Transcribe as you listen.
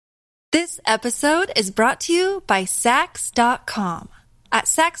This episode is brought to you by Sax.com. At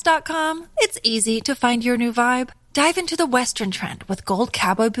Sax.com, it's easy to find your new vibe. Dive into the Western trend with gold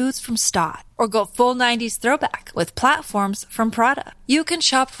cowboy boots from Stott, or go full 90s throwback with platforms from Prada. You can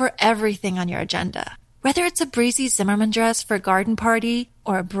shop for everything on your agenda, whether it's a breezy Zimmermann dress for a garden party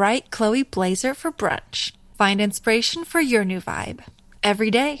or a bright Chloe blazer for brunch. Find inspiration for your new vibe every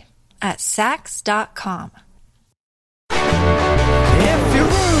day at Sax.com. If your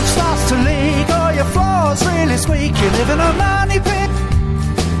roof starts to leak or your floor's really squeak, you live in a money pit.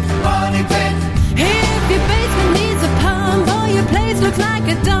 Money pit. If your basement needs a pump or your place looks like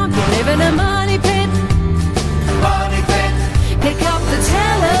a dump, you live in a money pit. Money pit. Pick up the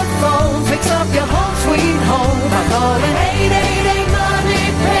telephone, fix up your home sweet home by calling 888 Money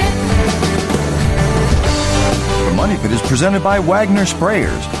Pit. The Money Pit is presented by Wagner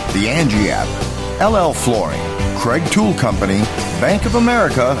Sprayers, the Angie app, LL Flooring, Craig Tool Company, Bank of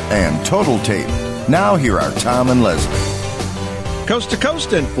America, and Total Tape. Now here are Tom and Leslie. Coast to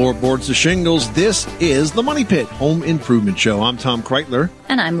coast and floorboards to shingles, this is the Money Pit Home Improvement Show. I'm Tom Kreitler.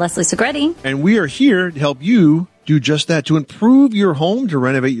 And I'm Leslie Segretti. And we are here to help you do just that, to improve your home, to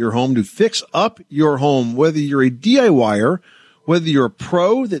renovate your home, to fix up your home, whether you're a DIYer, whether you're a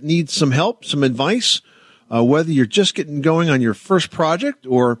pro that needs some help, some advice, whether you're just getting going on your first project,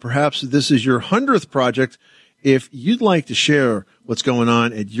 or perhaps this is your 100th project. If you'd like to share what's going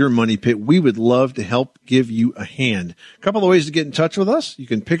on at your Money Pit, we would love to help give you a hand. A couple of ways to get in touch with us. You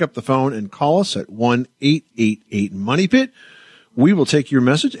can pick up the phone and call us at 1-888-MONEY-PIT. We will take your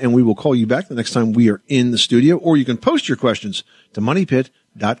message and we will call you back the next time we are in the studio, or you can post your questions to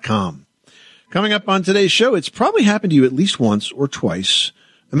moneypit.com. Coming up on today's show, it's probably happened to you at least once or twice.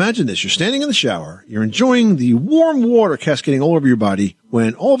 Imagine this. You're standing in the shower. You're enjoying the warm water cascading all over your body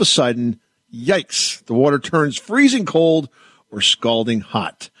when all of a sudden, yikes, the water turns freezing cold or scalding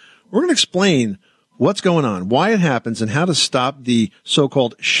hot. We're going to explain what's going on, why it happens, and how to stop the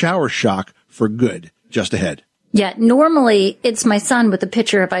so-called shower shock for good. Just ahead. Yeah, normally it's my son with a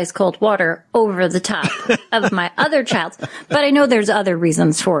pitcher of ice cold water over the top of my other child's, but I know there's other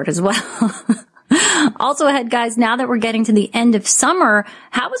reasons for it as well. Also ahead, guys, now that we're getting to the end of summer,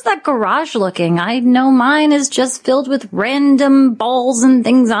 how is that garage looking? I know mine is just filled with random balls and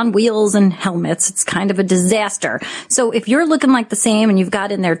things on wheels and helmets. It's kind of a disaster. So if you're looking like the same and you've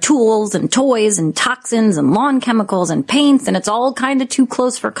got in there tools and toys and toxins and lawn chemicals and paints and it's all kind of too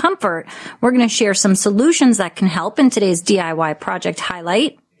close for comfort, we're going to share some solutions that can help in today's DIY project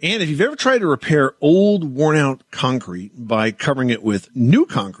highlight. And if you've ever tried to repair old, worn-out concrete by covering it with new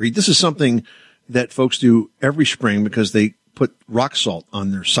concrete, this is something that folks do every spring because they put rock salt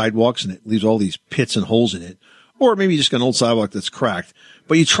on their sidewalks and it leaves all these pits and holes in it. Or maybe just an old sidewalk that's cracked.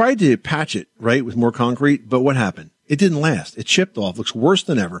 But you tried to patch it, right, with more concrete, but what happened? It didn't last. It chipped off, looks worse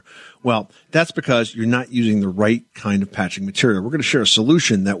than ever. Well, that's because you're not using the right kind of patching material. We're going to share a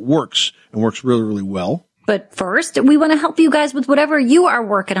solution that works and works really, really well. But first, we want to help you guys with whatever you are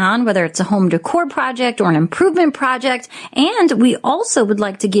working on, whether it's a home decor project or an improvement project. And we also would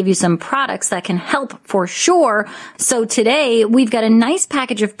like to give you some products that can help for sure. So today, we've got a nice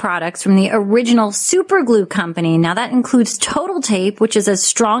package of products from the original Super Glue Company. Now, that includes Total Tape, which is as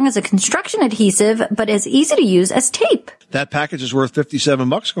strong as a construction adhesive, but as easy to use as tape. That package is worth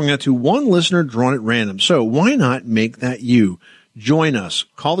 $57, going out to one listener drawn at random. So why not make that you? Join us.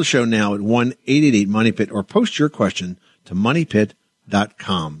 Call the show now at 1-888-MONEY-PIT or post your question to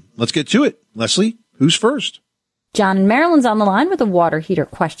moneypit.com. Let's get to it. Leslie, who's first? John in Maryland's on the line with a water heater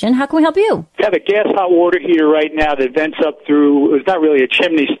question. How can we help you? I have a gas hot water heater right now that vents up through, it's not really a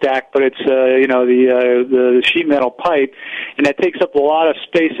chimney stack, but it's, the sheet metal pipe, and that takes up a lot of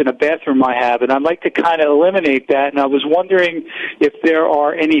space in a bathroom I have, and I'd like to kind of eliminate that, and I was wondering if there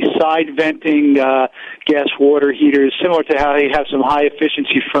are any side venting gas water heaters, similar to how you have some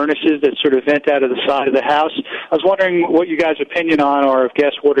high-efficiency furnaces that sort of vent out of the side of the house. I was wondering what you guys' opinion on are of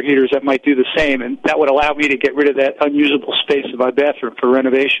gas water heaters that might do the same, and that would allow me to get rid of that unusable space in my bathroom for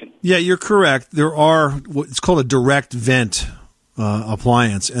renovation. Yeah, you're correct. There are what's called a direct vent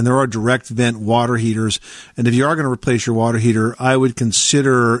appliance, and there are direct vent water heaters. And if you are going to replace your water heater, I would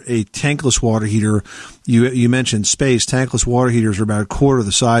consider a tankless water heater. You mentioned space. Tankless water heaters are about a quarter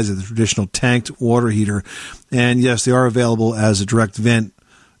the size of the traditional tanked water heater. And yes, they are available as a direct vent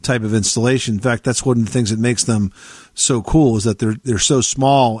type of installation. In fact, that's one of the things that makes them so cool is that they're so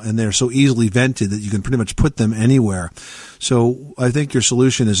small and they're so easily vented that you can pretty much put them anywhere. So I think your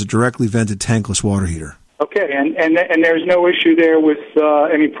solution is a directly vented tankless water heater. Okay, and there's no issue there with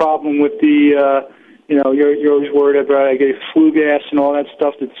any problem with the You're always worried about I get flue gas and all that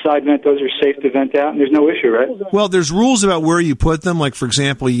stuff. That side vent, those are safe to vent out, and there's no issue, right? Well, there's rules about where you put them. Like, for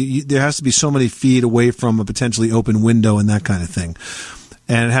example, there has to be so many feet away from a potentially open window and that kind of thing.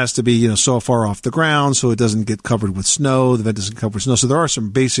 And it has to be, so far off the ground so it doesn't get covered with snow. The vent doesn't cover with snow. So there are some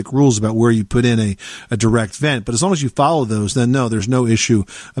basic rules about where you put in a direct vent. But as long as you follow those, then no, there's no issue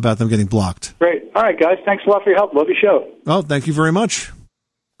about them getting blocked. Great. All right, guys. Thanks a lot for your help. Love your show. Oh, thank you very much.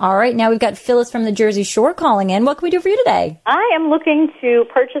 All right, now we've got Phyllis from the Jersey Shore calling in. What can we do for you today? I am looking to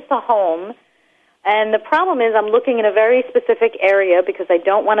purchase a home, and the problem is I'm looking in a very specific area because I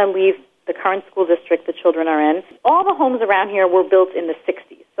don't want to leave the current school district the children are in. All the homes around here were built in the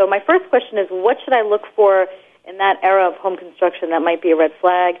 60s. So my first question is, what should I look for in that era of home construction that might be a red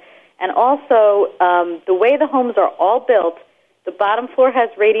flag? And also, the way the homes are all built, the bottom floor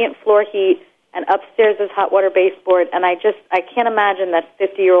has radiant floor heat, and upstairs is hot water baseboard, and I can't imagine that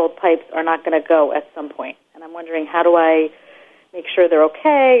 50-year-old pipes are not going to go at some point. And I'm wondering, how do I make sure they're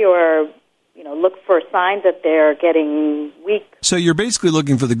okay, or look for signs that they're getting weak? So you're basically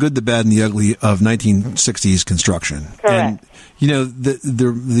looking for the good, the bad, and the ugly of 1960s construction. Correct. And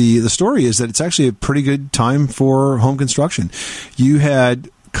the story is that it's actually a pretty good time for home construction. You had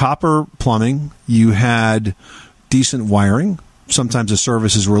copper plumbing, you had decent wiring. Sometimes the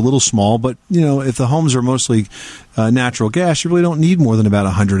services were a little small, but, if the homes are mostly natural gas, you really don't need more than about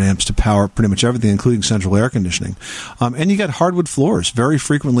 100 amps to power pretty much everything, including central air conditioning. And you got hardwood floors. Very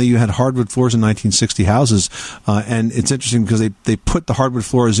frequently, you had hardwood floors in 1960 houses. And it's interesting because they put the hardwood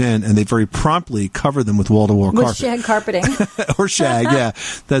floors in, and they very promptly covered them with wall-to-wall carpet. With shag carpeting. Or shag, yeah.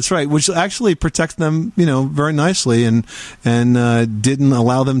 That's right, which actually protects them, very nicely and didn't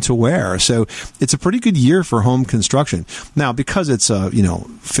allow them to wear. So it's a pretty good year for home construction. Now, because it's a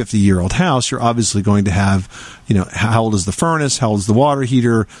 50-year-old house, you're obviously going to have how old is the furnace, how old is the water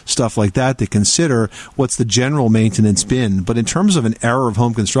heater, stuff like that to consider. What's the general maintenance been? But in terms of an era of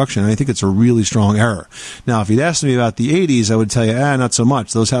home construction, I think it's a really strong era. Now, if you'd asked me about the 80s, I would tell you, not so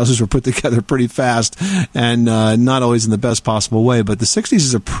much. Those houses were put together pretty fast and not always in the best possible way. But the 60s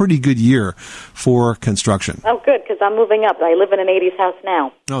is a pretty good year for construction. Oh, good, because I'm moving up. I live in an 80s house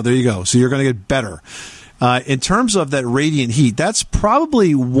now. Oh, there you go. So you're going to get better. In terms of that radiant heat, that's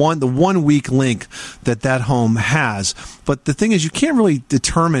probably the 1 weak link that home has. But the thing is, you can't really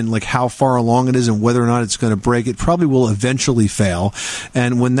determine how far along it is and whether or not it's going to break. It probably will eventually fail.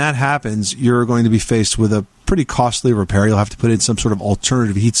 And when that happens, you're going to be faced with a pretty costly repair. You'll have to put in some sort of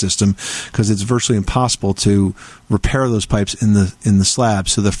alternative heat system because it's virtually impossible to repair those pipes in the slab.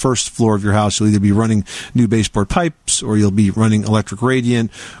 So the first floor of your house, you'll either be running new baseboard pipes, or you'll be running electric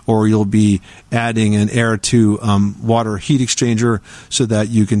radiant, or you'll be adding an air to water heat exchanger so that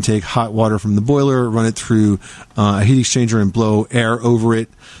you can take hot water from the boiler, run it through a heat exchanger, and blow air over it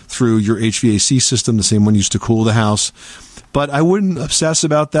through your HVAC system, the same one used to cool the house. But I wouldn't obsess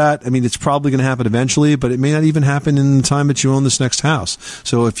about that. I mean, it's probably going to happen eventually, but it may not even happen in the time that you own this next house.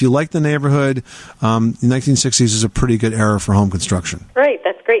 So if you like the neighborhood, the 1960s is a pretty good era for home construction. Great.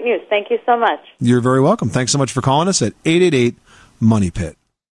 That's great news. Thank you so much. You're very welcome. Thanks so much for calling us at 888-MONEY-PIT.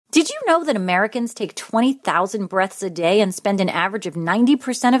 Did you know that Americans take 20,000 breaths a day and spend an average of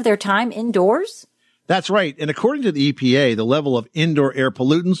 90% of their time indoors? That's right. And according to the EPA, the level of indoor air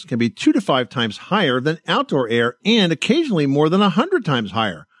pollutants can be 2 to 5 times higher than outdoor air and occasionally more than 100 times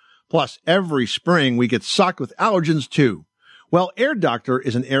higher. Plus, every spring we get socked with allergens too. Well, Air Doctor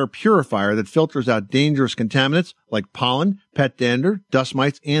is an air purifier that filters out dangerous contaminants like pollen, pet dander, dust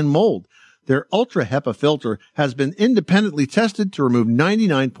mites, and mold. Their Ultra HEPA filter has been independently tested to remove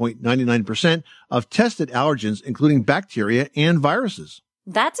 99.99% of tested allergens, including bacteria and viruses.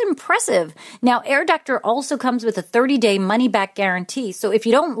 That's impressive. Now, Air Doctor also comes with a 30-day money-back guarantee, so if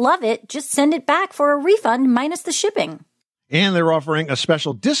you don't love it, just send it back for a refund minus the shipping. And they're offering a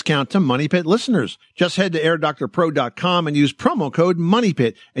special discount to Money Pit listeners. Just head to airdoctorpro.com and use promo code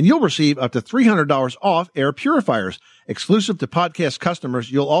MONEYPIT, and you'll receive up to $300 off air purifiers. Exclusive to podcast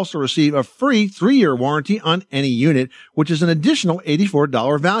customers, you'll also receive a free 3-year warranty on any unit, which is an additional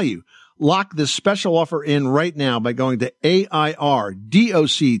 $84 value. Lock this special offer in right now by going to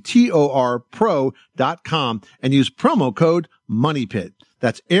airdoctorpro.com and use promo code MONEYPIT.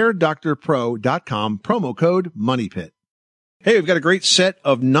 That's airdoctorpro.com, promo code MONEYPIT. Hey, we've got a great set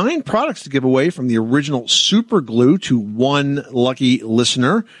of 9 products to give away from the original Super Glue to one lucky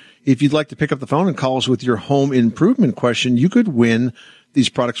listener. If you'd like to pick up the phone and call us with your home improvement question, you could win these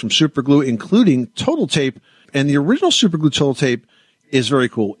products from Super Glue, including Total Tape. And the original Super Glue Total Tape is very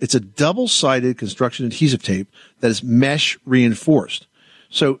cool. It's a double-sided construction adhesive tape that is mesh reinforced.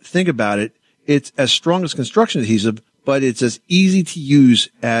 So think about it. It's as strong as construction adhesive, but it's as easy to use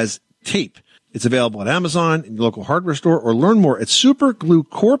as tape. It's available at Amazon, in your local hardware store, or learn more at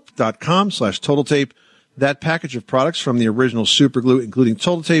supergluecorp.com/total tape. That package of products from the original Super Glue, including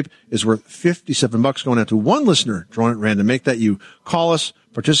Total Tape, is worth $57 going out to one listener drawn at random. Make that you. Call us,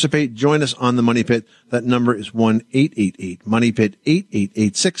 participate, join us on the Money Pit. That number is 1-888-MONEY-PIT,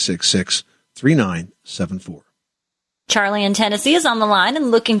 888-666-3974. Charlie in Tennessee is on the line and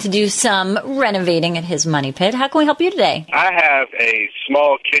looking to do some renovating at his Money Pit. How can we help you today? I have a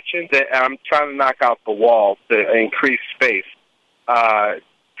small kitchen that I'm trying to knock out the wall to increase space.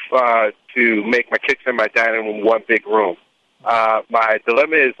 To make my kitchen and my dining room one big room. My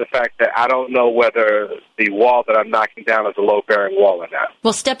dilemma is the fact that I don't know whether the wall that I'm knocking down is a low-bearing wall or not.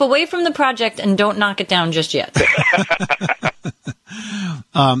 Well, step away from the project and don't knock it down just yet.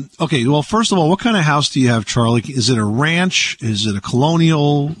 Okay, well, first of all, what kind of house do you have, Charlie? Is it a ranch? Is it a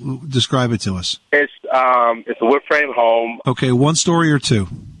colonial? Describe it to us. It's a wood-frame home. Okay, one story or two?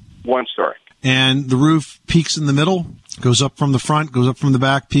 One story. And the roof peaks in the middle? Goes up from the front, goes up from the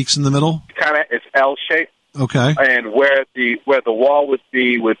back, peaks in the middle? It's L-shaped. Okay. And where the wall would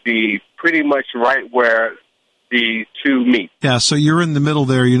be pretty much right where the two meet. Yeah, so you're in the middle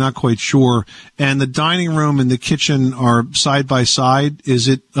there, you're not quite sure. And the dining room and the kitchen are side by side. Is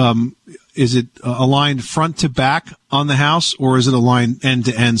it aligned front to back on the house, or is it aligned end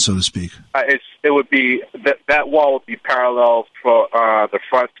to end, so to speak? It would be that wall would be parallel for the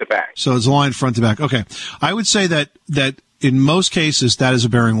front to back. So it's aligned front to back. Okay. I would say that in most cases that is a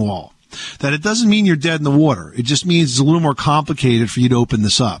bearing wall. That it doesn't mean you're dead in the water. It just means it's a little more complicated for you to open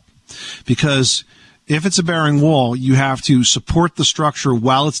this up. Because if it's a bearing wall, you have to support the structure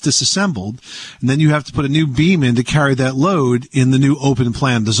while it's disassembled, and then you have to put a new beam in to carry that load in the new open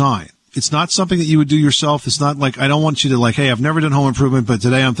plan design. It's not something that you would do yourself. It's not like, I don't want you to hey, I've never done home improvement, but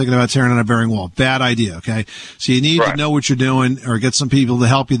today I'm thinking about tearing down a bearing wall. Bad idea, okay? So you need to know what you're doing, or get some people to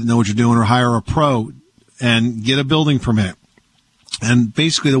help you that know what you're doing, or hire a pro and get a building permit. And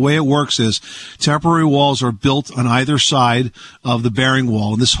basically the way it works is temporary walls are built on either side of the bearing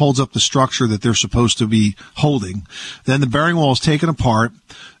wall, and this holds up the structure that they're supposed to be holding. Then the bearing wall is taken apart.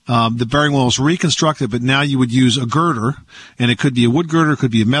 The bearing wall is reconstructed, but now you would use a girder, and it could be a wood girder, it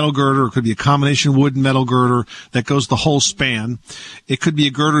could be a metal girder, it could be a combination wood and metal girder that goes the whole span. It could be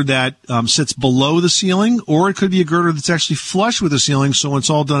a girder that sits below the ceiling, or it could be a girder that's actually flush with the ceiling, so when it's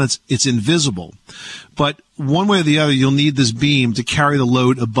all done, it's invisible. But one way or the other, you'll need this beam to carry the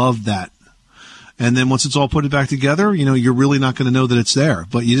load above that. And then once it's all put back together, you're really not going to know that it's there.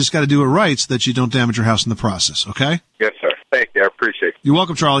 But you just got to do it right so that you don't damage your house in the process, okay? Yes, sir. Thank you. I appreciate it. You're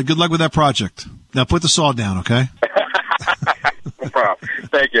welcome, Charlie. Good luck with that project. Now put the saw down, okay? No problem.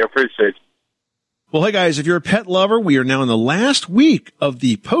 Thank you. I appreciate it. Well, hey, guys, if you're a pet lover, we are now in the last week of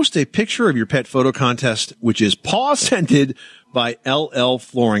the Post a Picture of Your Pet photo contest, which is paw-scented by LL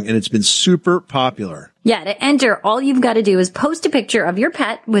Flooring, and it's been super popular. Yeah, to enter, all you've got to do is post a picture of your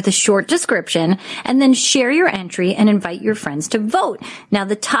pet with a short description and then share your entry and invite your friends to vote. Now,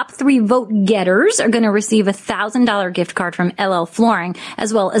 the top 3 vote getters are going to receive a $1,000 gift card from LL Flooring,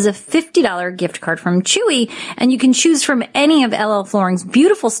 as well as a $50 gift card from Chewy. And you can choose from any of LL Flooring's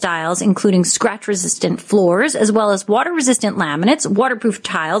beautiful styles, including scratch-resistant floors, as well as water-resistant laminates, waterproof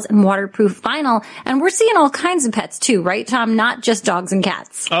tiles, and waterproof vinyl. And we're seeing all kinds of pets too, right, Tom? Not just dogs and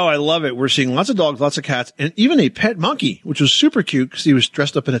cats. Oh, I love it. We're seeing lots of dogs, lots of cats, and even a pet monkey, which was super cute because he was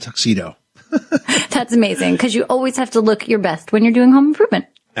dressed up in a tuxedo. That's amazing, because you always have to look your best when you're doing home improvement.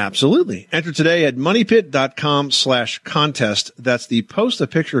 Absolutely. Enter today at moneypit.com/contest. That's the Post a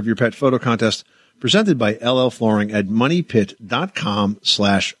Picture of Your Pet photo contest presented by LL Flooring at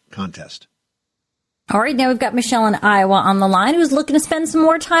moneypit.com/contest. All right, now we've got Michelle in Iowa on the line who's looking to spend some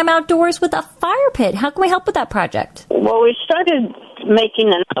more time outdoors with a fire pit. How can we help with that project? Well, we started making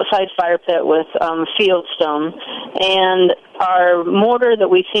an outside fire pit with field stone, and our mortar that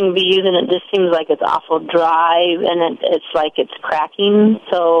we seem to be using, it just seems like it's awful dry, and it's like it's cracking.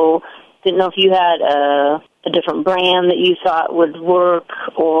 So didn't know if you had a different brand that you thought would work,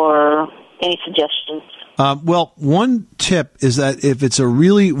 or any suggestions. Well, one tip is that if it's a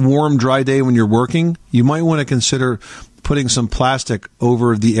really warm, dry day when you're working, you might want to consider putting some plastic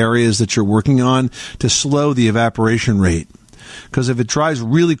over the areas that you're working on to slow the evaporation rate. Because if it dries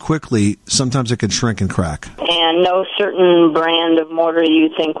really quickly, sometimes it can shrink and crack. And no certain brand of mortar you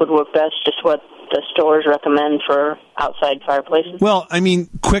think would work best, just what the stores recommend for outside fireplaces? Well, I mean,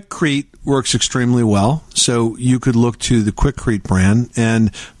 Quikrete works extremely well, so you could look to the Quikrete brand.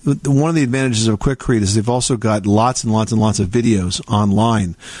 And one of the advantages of Quikrete is they've also got lots and lots and lots of videos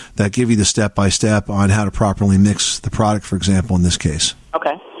online that give you the step-by-step on how to properly mix the product, for example, in this case.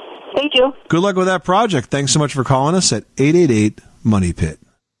 Okay. Thank you. Good luck with that project. Thanks so much for calling us at 888-MONEY-PIT.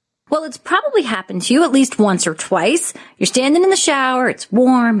 Well, it's probably happened to you at least once or twice. You're standing in the shower, it's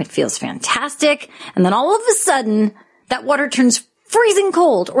warm, it feels fantastic, and then all of a sudden, that water turns freezing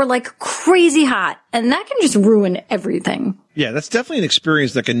cold or like crazy hot, and that can just ruin everything. Yeah, that's definitely an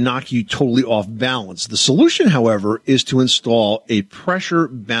experience that can knock you totally off balance. The solution, however, is to install a pressure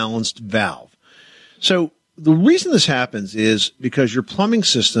balanced valve. So the reason this happens is because your plumbing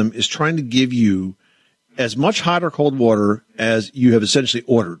system is trying to give you as much hot or cold water as you have essentially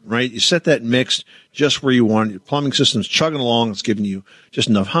ordered, right? You set that mixed just where you want it. Your plumbing system's chugging along. It's giving you just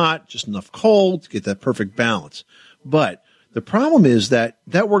enough hot, just enough cold to get that perfect balance. But the problem is that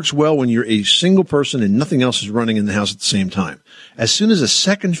works well when you're a single person and nothing else is running in the house at the same time. As soon as a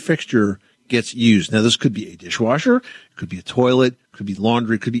second fixture gets used, now this could be a dishwasher, it could be a toilet, it could be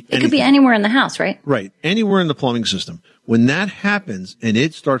laundry, it could be anything. It could be anywhere in the house, right? Right. Anywhere in the plumbing system. When that happens and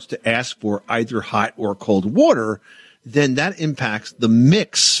it starts to ask for either hot or cold water, then that impacts the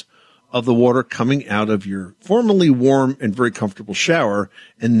mix of the water coming out of your formerly warm and very comfortable shower,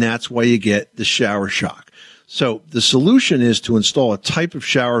 and that's why you get the shower shock. So the solution is to install a type of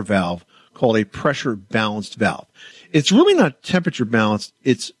shower valve called a pressure balanced valve. It's really not temperature balanced,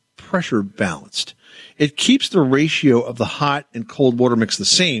 it's pressure balanced. It keeps the ratio of the hot and cold water mix the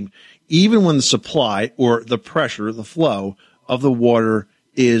same, even when the supply or the pressure, the flow of the water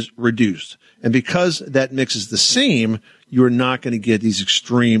is reduced. And because that mix is the same, you're not going to get these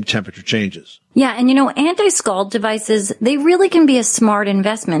extreme temperature changes. Yeah, and anti-scald devices, they really can be a smart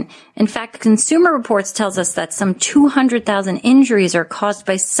investment. In fact, Consumer Reports tells us that some 200,000 injuries are caused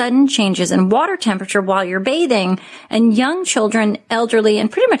by sudden changes in water temperature while you're bathing, and young children, elderly,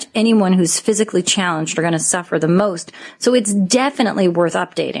 and pretty much anyone who's physically challenged are going to suffer the most. So it's definitely worth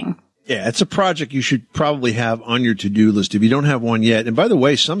updating. Yeah, it's a project you should probably have on your to-do list if you don't have one yet. And by the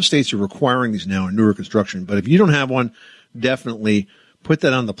way, some states are requiring these now in newer construction, but if you don't have one, definitely put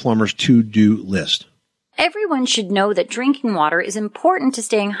that on the plumber's to-do list. Everyone should know that drinking water is important to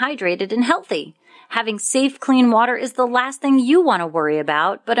staying hydrated and healthy. Having safe, clean water is the last thing you want to worry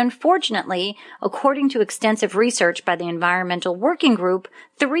about, but unfortunately, according to extensive research by the Environmental Working Group,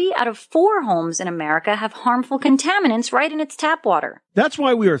 3 out of 4 homes in America have harmful contaminants right in its tap water. That's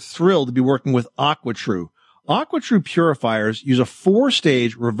why we are thrilled to be working with AquaTrue. AquaTrue purifiers use a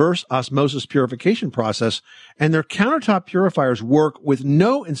 4-stage reverse osmosis purification process, and their countertop purifiers work with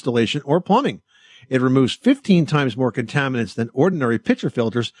no installation or plumbing. It removes 15 times more contaminants than ordinary pitcher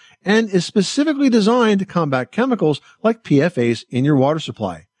filters and is specifically designed to combat chemicals like PFAS in your water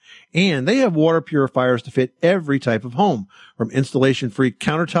supply. And they have water purifiers to fit every type of home, from installation-free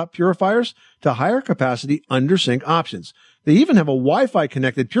countertop purifiers to higher capacity under-sink options. They even have a Wi-Fi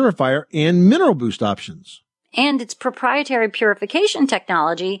connected purifier and mineral boost options. And its proprietary purification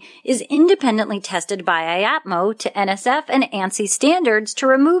technology is independently tested by IAPMO to NSF and ANSI standards to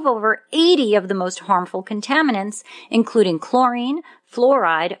remove over 80 of the most harmful contaminants, including chlorine,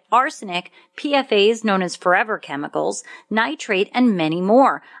 fluoride, arsenic, PFAS known as forever chemicals, nitrate, and many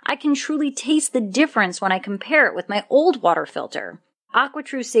more. I can truly taste the difference when I compare it with my old water filter.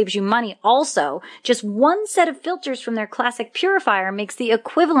 AquaTrue saves you money also. Just one set of filters from their classic purifier makes the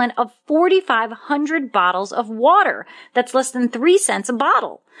equivalent of 4,500 bottles of water. That's less than 3 cents a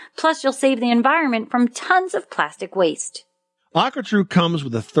bottle. Plus, you'll save the environment from tons of plastic waste. AquaTrue comes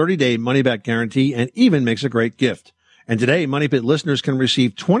with a 30-day money-back guarantee and even makes a great gift. And today, Money Pit listeners can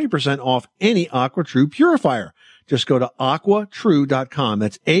receive 20% off any AquaTrue purifier. Just go to aquatrue.com.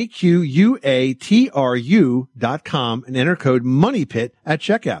 That's AQUATRU.com and enter code MONEYPIT at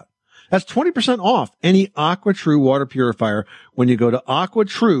checkout. That's 20% off any AquaTrue water purifier when you go to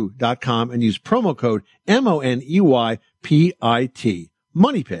aquatrue.com and use promo code MONEYPIT.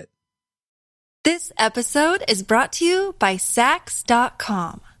 MONEYPIT. This episode is brought to you by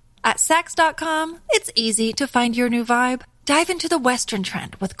Sax.com. At Sax.com, it's easy to find your new vibe. Dive into the Western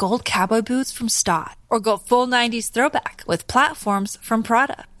trend with gold cowboy boots from Stott, or go full 90s throwback with platforms from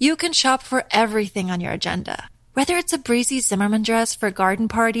Prada. You can shop for everything on your agenda, whether it's a breezy Zimmermann dress for a garden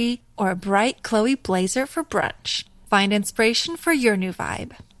party or a bright Chloe blazer for brunch. Find inspiration for your new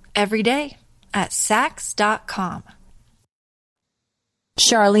vibe every day at Sax.com.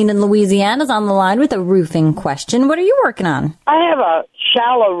 Charlene in Louisiana is on the line with a roofing question. What are you working on? I have a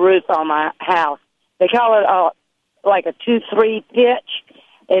shallow roof on my house. They call it like a 2-3 pitch.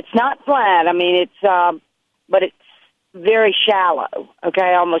 It's not flat. I mean, it's but it's very shallow.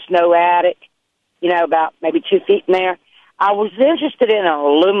 Okay, almost no attic. About maybe 2 feet in there. I was interested in an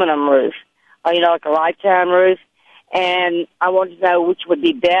aluminum roof, like a lifetime roof, and I wanted to know which would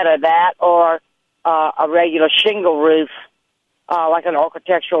be better, that or a regular shingle roof, like an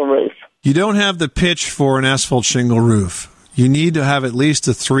architectural roof. You don't have the pitch for an asphalt shingle roof. You need to have at least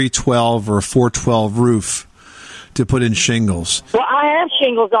a 312 or a 412 roof to put in shingles. Well, I have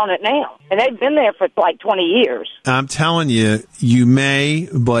shingles on it now, and they've been there for like 20 years. I'm telling you, you may,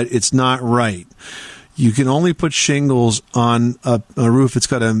 but it's not right. You can only put shingles on a roof that's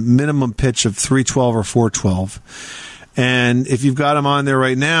got a minimum pitch of 312 or 412. And if you've got them on there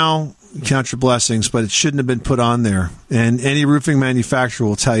right now, count your blessings, but it shouldn't have been put on there. And any roofing manufacturer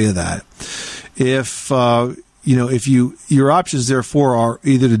will tell you that. If your options therefore are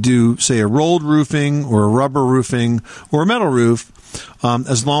either to do, say, a rolled roofing or a rubber roofing or a metal roof,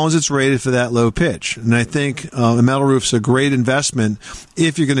 as long as it's rated for that low pitch. And I think a metal roof's a great investment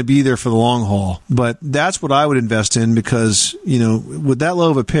if you're going to be there for the long haul. But that's what I would invest in because, with that low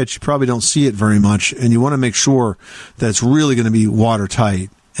of a pitch, you probably don't see it very much. And you want to make sure that it's really going to be watertight.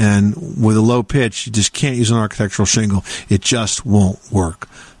 And with a low pitch, you just can't use an architectural shingle. It just won't work.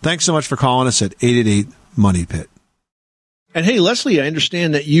 Thanks so much for calling us at 888-MONEY-PIT. And hey, Leslie, I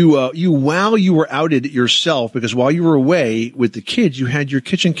understand that you while you were outed yourself, because while you were away with the kids, you had your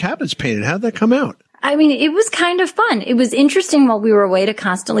kitchen cabinets painted. How did that come out? I mean, it was kind of fun. It was interesting while we were away to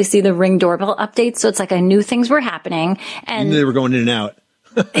constantly see the Ring doorbell updates. So it's like I knew things were happening. And they were going in and out.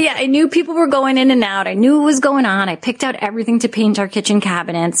 Yeah, I knew people were going in and out. I knew what was going on. I picked out everything to paint our kitchen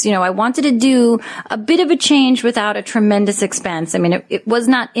cabinets. I wanted to do a bit of a change without a tremendous expense. I mean, it was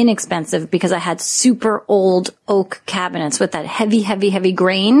not inexpensive because I had super old oak cabinets with that heavy, heavy, heavy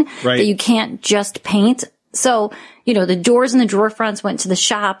grain that you can't just paint. So, the doors and the drawer fronts went to the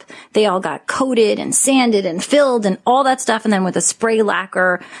shop. They all got coated and sanded and filled and all that stuff. And then with a spray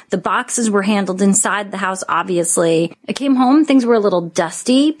lacquer, the boxes were handled inside the house, obviously. I came home, things were a little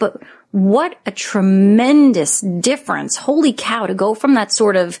dusty, but what a tremendous difference. Holy cow, to go from that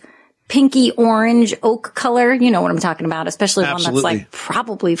sort of pinky orange oak color, you know what I'm talking about, especially one that's like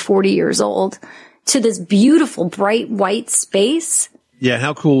probably 40 years old, to this beautiful bright white space. Yeah,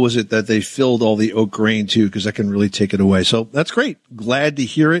 how cool was it that they filled all the oak grain, too, because that can really take it away. So that's great. Glad to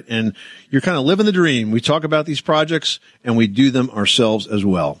hear it. And you're kind of living the dream. We talk about these projects, and we do them ourselves as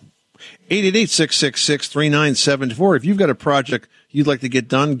well. 888-666-3974. If you've got a project you'd like to get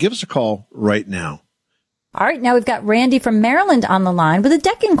done, give us a call right now. All right, now we've got Randy from Maryland on the line with a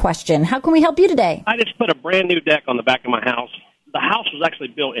decking question. How can we help you today? I just put a brand-new deck on the back of my house. The house was actually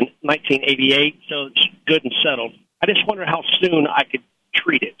built in 1988, so it's good and settled. I just wonder how soon I could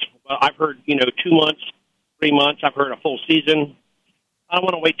treat it. Well, I've heard, 2 months, 3 months. I've heard a full season. I don't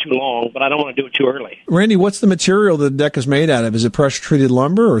want to wait too long, but I don't want to do it too early. Randy, what's the material the deck is made out of? Is it pressure-treated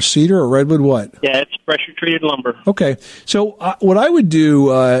lumber or cedar or redwood, what? Yeah, it's pressure-treated lumber. Okay. So what I would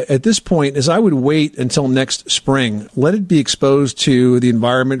do at this point is I would wait until next spring. Let it be exposed to the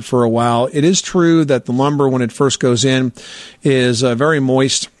environment for a while. It is true that the lumber, when it first goes in, is very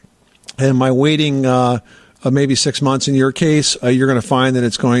moist. And my waiting maybe 6 months in your case, you're going to find that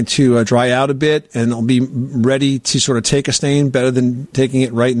it's going to dry out a bit and it'll be ready to sort of take a stain better than taking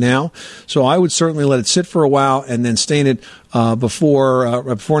it right now. So I would certainly let it sit for a while and then stain it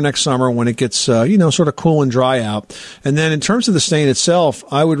before next summer when it gets, sort of cool and dry out. And then in terms of the stain itself,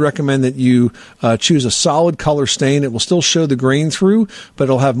 I would recommend that you choose a solid color stain. It will still show the grain through, but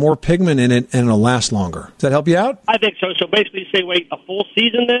it'll have more pigment in it and it'll last longer. Does that help you out? I think so. So basically say wait a full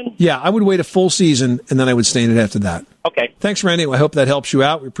season then? Yeah, I would wait a full season and then I would stain it after that. Okay. Thanks, Randy. I hope that helps you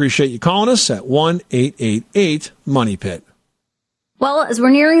out. We appreciate you calling us at 1-888-MONEY-PIT. Well, as we're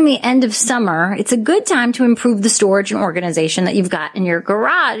nearing the end of summer, it's a good time to improve the storage and organization that you've got in your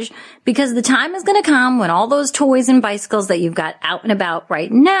garage, because the time is going to come when all those toys and bicycles that you've got out and about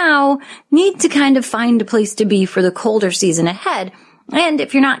right now need to kind of find a place to be for the colder season ahead. And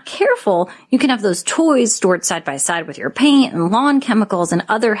if you're not careful, you can have those toys stored side by side with your paint and lawn chemicals and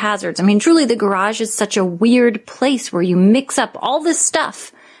other hazards. I mean, truly, the garage is such a weird place where you mix up all this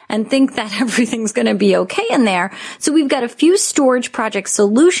stuff and think that everything's going to be okay in there. So we've got a few storage project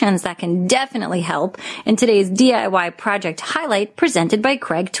solutions that can definitely help in today's DIY project highlight presented by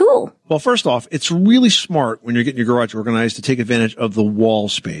Craig Tool. Well, first off, it's really smart when you're getting your garage organized to take advantage of the wall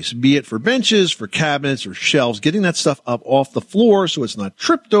space, be it for benches, for cabinets, or shelves. Getting that stuff up off the floor so it's not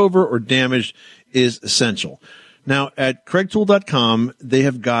tripped over or damaged is essential. Now, at CraigTool.com, they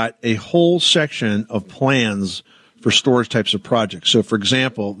have got a whole section of plans for storage types of projects. So, for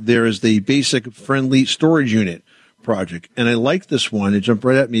example, there is the basic friendly storage unit project. And I like this one. It jumped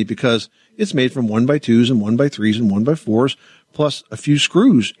right at me because it's made from 1x2s and 1x3s and 1x4s, plus a few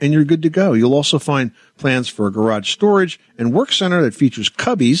screws, and you're good to go. You'll also find plans for a garage storage and work center that features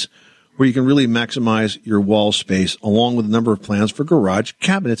cubbies where you can really maximize your wall space, along with a number of plans for garage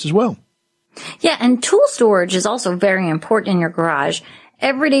cabinets as well. Yeah, and tool storage is also very important in your garage.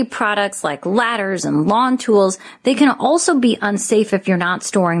 everyday products like ladders and lawn tools, they can also be unsafe if you're not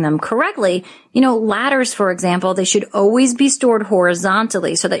storing them correctly. Ladders, for example, they should always be stored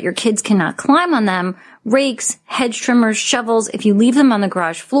horizontally so that your kids cannot climb on them. Rakes, hedge trimmers, shovels, if you leave them on the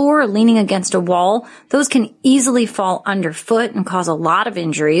garage floor or leaning against a wall, those can easily fall underfoot and cause a lot of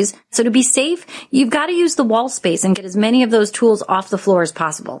injuries. So to be safe, you've got to use the wall space and get as many of those tools off the floor as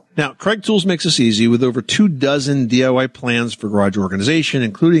possible. Now, Craig Tools makes this easy with over 24 DIY plans for garage organization,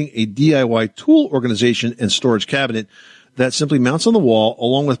 including a DIY tool organization and storage cabinet that simply mounts on the wall,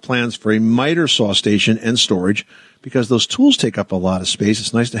 along with plans for a miter saw station and storage. Because those tools take up a lot of space,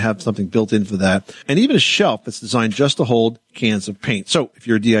 it's nice to have something built in for that. And even a shelf that's designed just to hold cans of paint. So if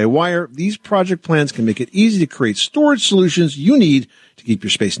you're a DIYer, these project plans can make it easy to create storage solutions you need to keep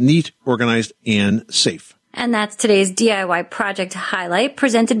your space neat, organized, and safe. And that's today's DIY project highlight,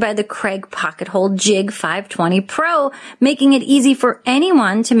 presented by the Craig Pocket Hole Jig 520 Pro, making it easy for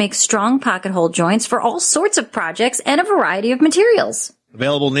anyone to make strong pocket hole joints for all sorts of projects and a variety of materials.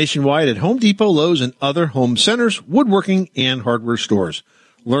 Available nationwide at Home Depot, Lowe's, and other home centers, woodworking, and hardware stores.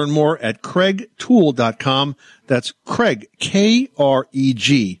 Learn more at CraigTool.com. That's Craig,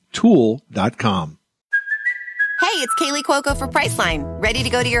 K-R-E-G, tool.com. Hey, it's Kaylee Cuoco for Priceline. Ready to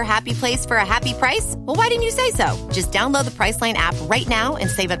go to your happy place for a happy price? Well, why didn't you say so? Just download the Priceline app right now and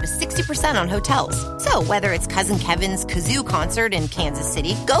save up to 60% on hotels. So whether it's Cousin Kevin's Kazoo Concert in Kansas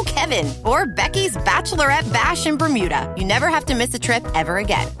City, go Kevin, or Becky's Bachelorette Bash in Bermuda, you never have to miss a trip ever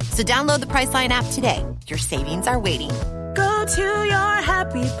again. So download the Priceline app today. Your savings are waiting. Go to your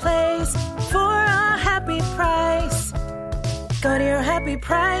happy place for a happy price. Go to your happy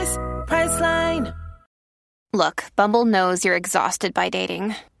price, Priceline. Look, Bumble knows you're exhausted by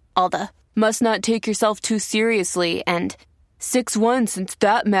dating. All the, must not take yourself too seriously, and 6'1" since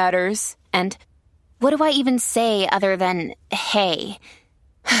that matters, and what do I even say other than, hey?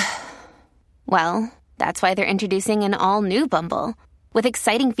 Well, that's why they're introducing an all-new Bumble, with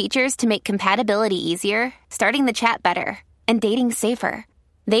exciting features to make compatibility easier, starting the chat better, and dating safer.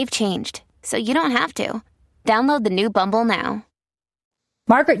 They've changed, so you don't have to. Download the new Bumble now.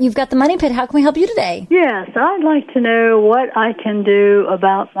 Margaret, you've got the Money Pit. How can we help you today? Yes, I'd like to know what I can do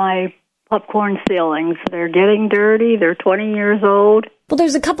about my popcorn ceilings. They're getting dirty. They're 20 years old. Well,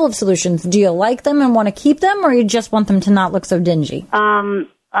 there's a couple of solutions. Do you like them and want to keep them, or you just want them to not look so dingy? I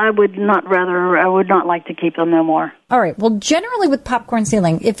would not like to keep them no more. All right. Well, generally with popcorn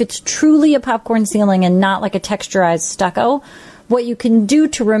ceiling, if it's truly a popcorn ceiling and not like a texturized stucco, what you can do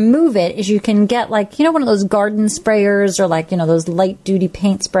to remove it is you can get one of those garden sprayers or those light duty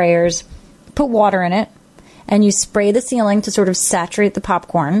paint sprayers, put water in it, and you spray the ceiling to sort of saturate the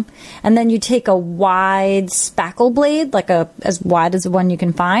popcorn. And then you take a wide spackle blade, as wide as the one you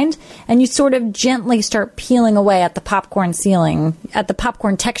can find, and you sort of gently start peeling away at the popcorn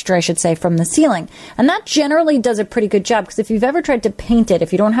texture, I should say, from the ceiling. And that generally does a pretty good job, because if you've ever tried to paint it,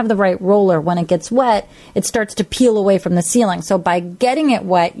 if you don't have the right roller, when it gets wet, it starts to peel away from the ceiling. So by getting it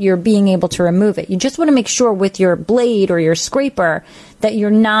wet, you're being able to remove it. You just want to make sure with your blade or your scraper that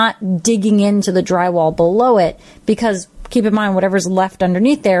you're not digging into the drywall below it, because keep in mind, whatever's left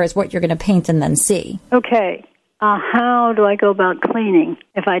underneath there is what you're going to paint and then see. Okay. How do I go about cleaning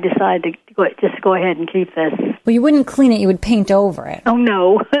if I decide to just go ahead and keep this? Well, you wouldn't clean it. You would paint over it. Oh,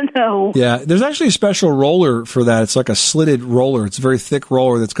 no. No. Yeah, there's actually a special roller for that. It's like a slitted roller. It's a very thick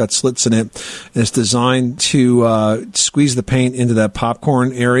roller that's got slits in it. And it's designed to squeeze the paint into that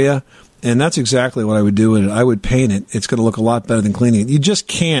popcorn area. And that's exactly what I would do with it. I would paint it. It's going to look a lot better than cleaning it. You just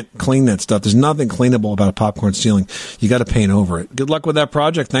can't clean that stuff. There's nothing cleanable about a popcorn ceiling. You got to paint over it. Good luck with that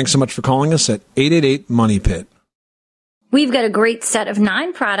project. Thanks so much for calling us at 888-MONEY-PIT. We've got a great set of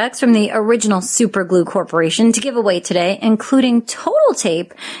 9 products from the Original Super Glue Corporation to give away today, including Total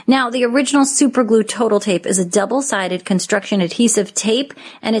Tape. Now, the Original Super Glue Total Tape is a double-sided construction adhesive tape,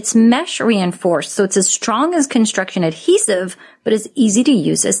 and it's mesh reinforced, so it's as strong as construction adhesive, but as easy to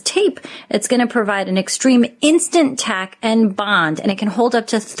use as tape. It's going to provide an extreme instant tack and bond, and it can hold up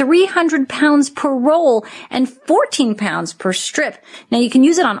to 300 pounds per roll and 14 pounds per strip. Now, you can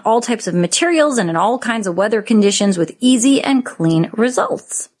use it on all types of materials and in all kinds of weather conditions with easy and clean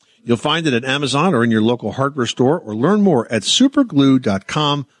results. You'll find it at Amazon or in your local hardware store, or learn more at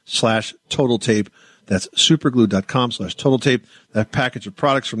superglue.com/total tape. That's superglue.com/total tape. That package of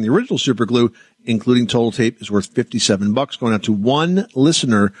products from the Original Super Glue, including Total Tape, is worth $57, going out to one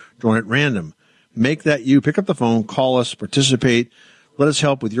listener drawn at random. Make that you. Pick up the phone, call us, participate. Let us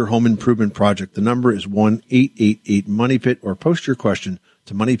help with your home improvement project. The number is 1-888-MONEYPIT, or post your question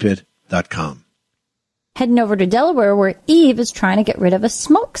to moneypit.com. Heading over to Delaware, where Eve is trying to get rid of a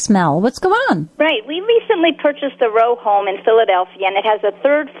smoke smell. What's going on? Right. We recently purchased a row home in Philadelphia, and it has a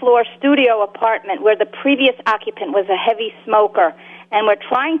third-floor studio apartment where the previous occupant was a heavy smoker. And we're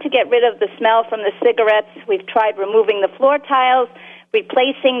trying to get rid of the smell from the cigarettes. We've tried removing the floor tiles,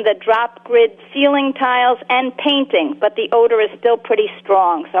 replacing the drop grid ceiling tiles, and painting, but the odor is still pretty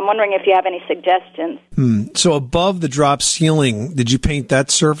strong. So I'm wondering if you have any suggestions. So above the drop ceiling, did you paint that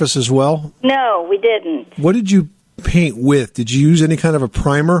surface as well? No, we didn't. What did you paint with? Did you use any kind of a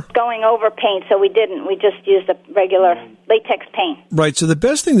primer? Going over paint, so we didn't. We just used a regular latex paint. Right. So the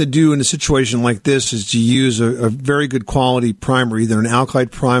best thing to do in a situation like this is to use a very good quality primer, either an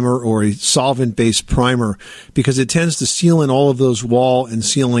alkyd primer or a solvent-based primer, because it tends to seal in all of those wall and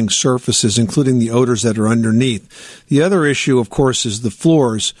ceiling surfaces, including the odors that are underneath. The other issue, of course, is the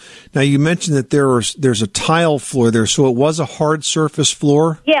floors. Now, you mentioned that there's a tile floor there, so it was a hard surface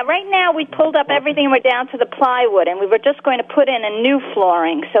floor? Yeah, right now we pulled up everything and we're down to the plywood, and we were just going to put in a new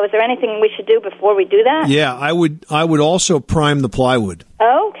flooring. So is there anything we should do before we do that? Yeah, I would also prime the plywood.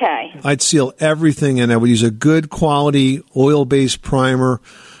 Okay. I'd seal everything, and I would use a good quality oil-based primer,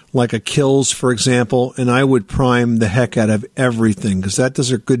 like a Kills, for example, and I would prime the heck out of everything, because that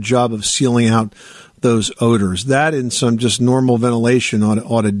does a good job of sealing out those odors. That and some just normal ventilation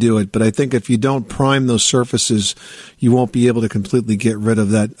ought to do it. But I think if you don't prime those surfaces, you won't be able to completely get rid of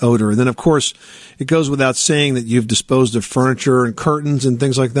that odor. And then, of course, it goes without saying that you've disposed of furniture and curtains and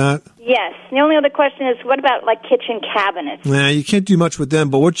things like that. Yes. The only other question is, what about, like, kitchen cabinets? Nah, you can't do much with them,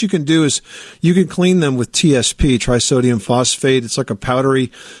 but what you can do is you can clean them with TSP, trisodium phosphate. It's like a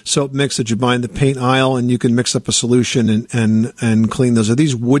powdery soap mix that you buy in the paint aisle, and you can mix up a solution and clean those. Are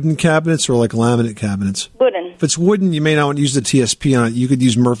these wooden cabinets or like laminate cabinets? Wooden. If it's wooden, you may not want to use the TSP on it. You could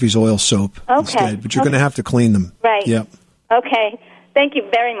use Murphy's oil soap instead, but you're going to have to clean them. Right. Yep. Okay. Thank you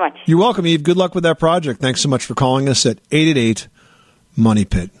very much. You're welcome, Eve. Good luck with that project. Thanks so much for calling us at 888-MONEY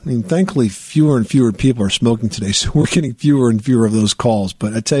PIT. I mean, thankfully, fewer and fewer people are smoking today, so we're getting fewer and fewer of those calls.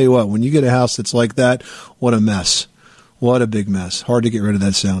 But I tell you what, when you get a house that's like that, what a mess. What a big mess. Hard to get rid of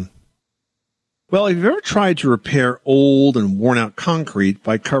that sound. Well, if you've ever tried to repair old and worn-out concrete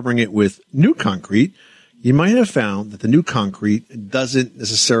by covering it with new concrete, you might have found that the new concrete doesn't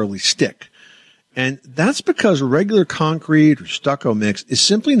necessarily stick. And that's because regular concrete or stucco mix is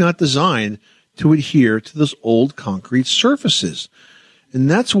simply not designed to adhere to those old concrete surfaces.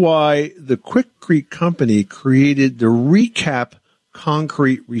 And that's why the Quikrete company created the Recap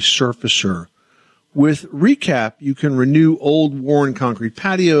Concrete Resurfacer. With Recap, you can renew old worn concrete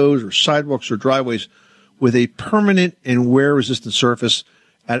patios or sidewalks or driveways with a permanent and wear-resistant surface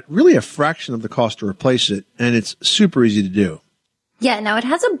at really a fraction of the cost to replace it, and it's super easy to do. Yeah, now it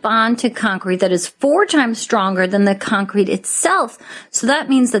has a bond to concrete that is 4 times stronger than the concrete itself. So that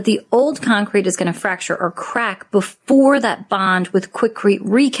means that the old concrete is going to fracture or crack before that bond with Quikrete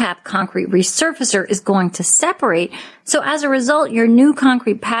Recap Concrete Resurfacer is going to separate. So as a result, your new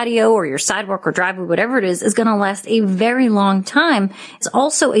concrete patio or your sidewalk or driveway, whatever it is going to last a very long time. It's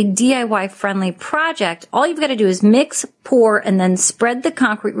also a DIY-friendly project. All you've got to do is mix, pour, and then spread the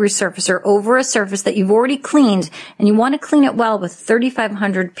concrete resurfacer over a surface that you've already cleaned, and you want to clean it well with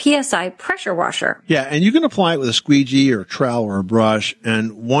 3,500 PSI pressure washer. Yeah, and you can apply it with a squeegee or a trowel or a brush,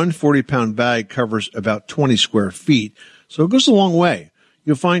 and one 40-pound bag covers about 20 square feet, so it goes a long way.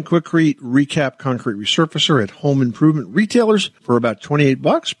 You'll find Quikrete Recap Concrete Resurfacer at home improvement retailers for about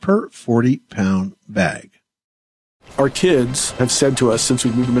 $28 per 40-pound bag. Our kids have said to us since we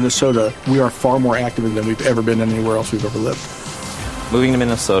moved to Minnesota, we are far more active than we've ever been anywhere else we've ever lived. Moving to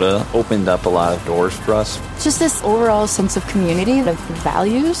Minnesota opened up a lot of doors for us. Just this overall sense of community, the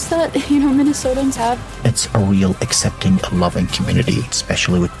values that, Minnesotans have. It's a real accepting, loving community,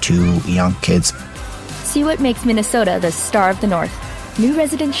 especially with 2 young kids. See what makes Minnesota the star of the North. New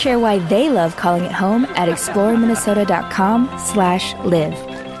residents share why they love calling it home at exploreminnesota.com/live.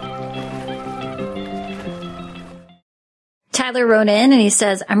 Tyler wrote in and he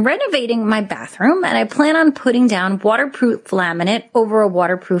says, I'm renovating my bathroom and I plan on putting down waterproof laminate over a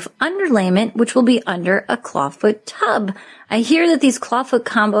waterproof underlayment, which will be under a clawfoot tub. I hear that these clawfoot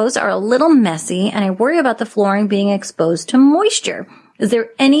combos are a little messy and I worry about the flooring being exposed to moisture. Is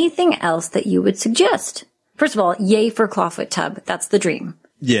there anything else that you would suggest? First of all, yay for clawfoot tub. That's the dream.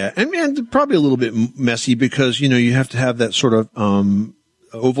 Yeah, and probably a little bit messy because, you have to have that sort of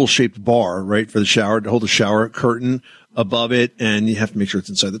oval-shaped bar, right, for the shower, to hold the shower curtain above it, and you have to make sure it's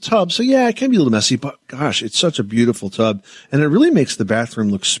inside the tub. So, yeah, it can be a little messy, but, gosh, it's such a beautiful tub, and it really makes the bathroom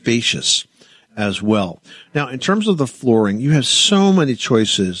look spacious as well. Now, in terms of the flooring, you have so many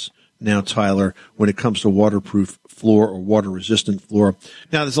choices now, Tyler, when it comes to waterproof floor or water-resistant floor.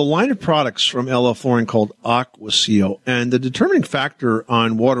 Now, there's a line of products from LL Flooring called AquaSeal, and the determining factor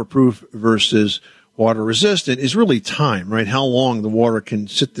on waterproof versus water-resistant is really time, right? How long the water can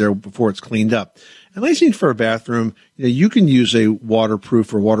sit there before it's cleaned up. And I think for a bathroom, you can use a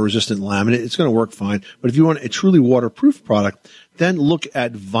waterproof or water-resistant laminate. It's going to work fine. But if you want a truly waterproof product, then look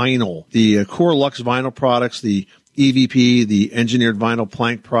at vinyl. The Core Luxe vinyl products, the EVP, the engineered vinyl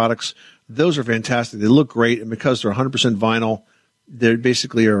plank products, those are fantastic. They look great. And because they're 100% vinyl, they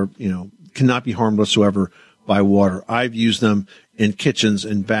basically are, cannot be harmed whatsoever by water. I've used them in kitchens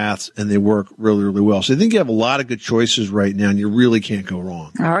and baths, and they work really, really well. So I think you have a lot of good choices right now, and you really can't go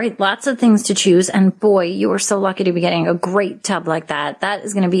wrong. All right, lots of things to choose, and boy, you are so lucky to be getting a great tub like that. That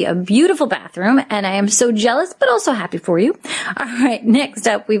is going to be a beautiful bathroom, and I am so jealous, but also happy for you. All right, next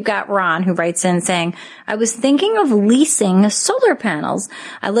up, we've got Ron, who writes in saying, I was thinking of leasing solar panels.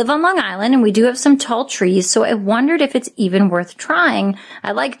 I live on Long Island, and we do have some tall trees, so I wondered if it's even worth trying.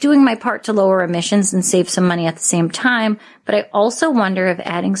 I like doing my part to lower emissions and save some money at the same time, but I also wonder if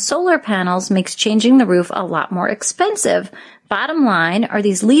adding solar panels makes changing the roof a lot more expensive. Bottom line, are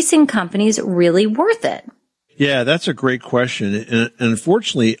these leasing companies really worth it? Yeah, that's a great question. And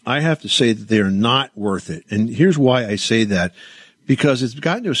unfortunately, I have to say that they are not worth it. And here's why I say that. Because it's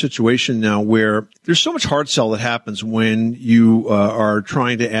gotten to a situation now where there's so much hard sell that happens when you are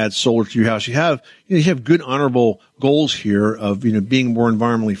trying to add solar to your house. You have good, honorable goals here of, being more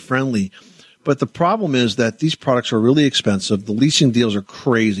environmentally friendly. But the problem is that these products are really expensive. The leasing deals are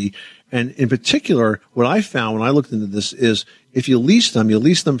crazy. And in particular, what I found when I looked into this is if you lease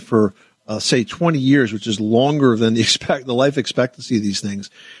them for, say 20 years, which is longer than the life expectancy of these things.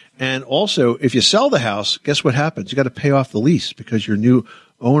 And also, if you sell the house, guess what happens? You got to pay off the lease because your new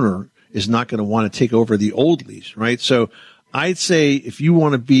owner is not going to want to take over the old lease, right? So I'd say if you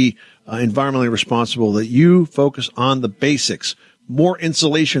want to be environmentally responsible, that you focus on the basics. More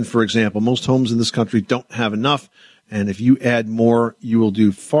insulation, for example. Most homes in this country don't have enough. And if you add more, you will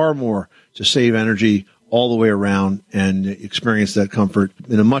do far more to save energy all the way around and experience that comfort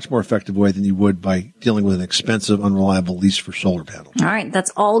in a much more effective way than you would by dealing with an expensive, unreliable lease for solar panels. All right.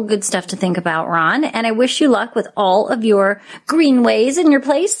 That's all good stuff to think about, Ron. And I wish you luck with all of your greenways in your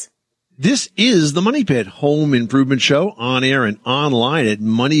place. This is the Money Pit Home Improvement Show, on air and online at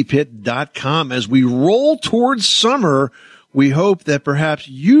moneypit.com. As we roll towards summer, we hope that perhaps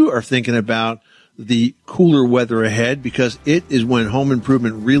you are thinking about the cooler weather ahead, because it is when home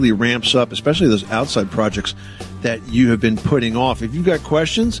improvement really ramps up, especially those outside projects that you have been putting off. If you've got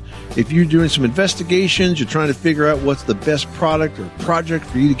questions, if you're doing some investigations, you're trying to figure out what's the best product or project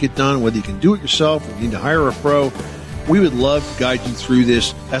for you to get done, whether you can do it yourself or you need to hire a pro, we would love to guide you through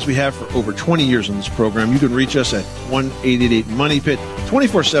this, as we have for over 20 years on this program. You can reach us at 1-888-MONEYPIT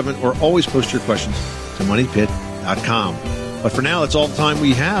 24/7, or always post your questions to moneypit.com. But for now, that's all the time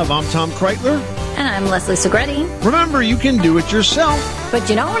we have. I'm Tom Kreitler. And I'm Leslie Segretti. Remember, you can do it yourself, but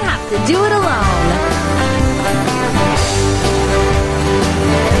you don't have to do it alone.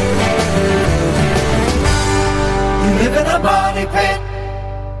 You live in a money pit.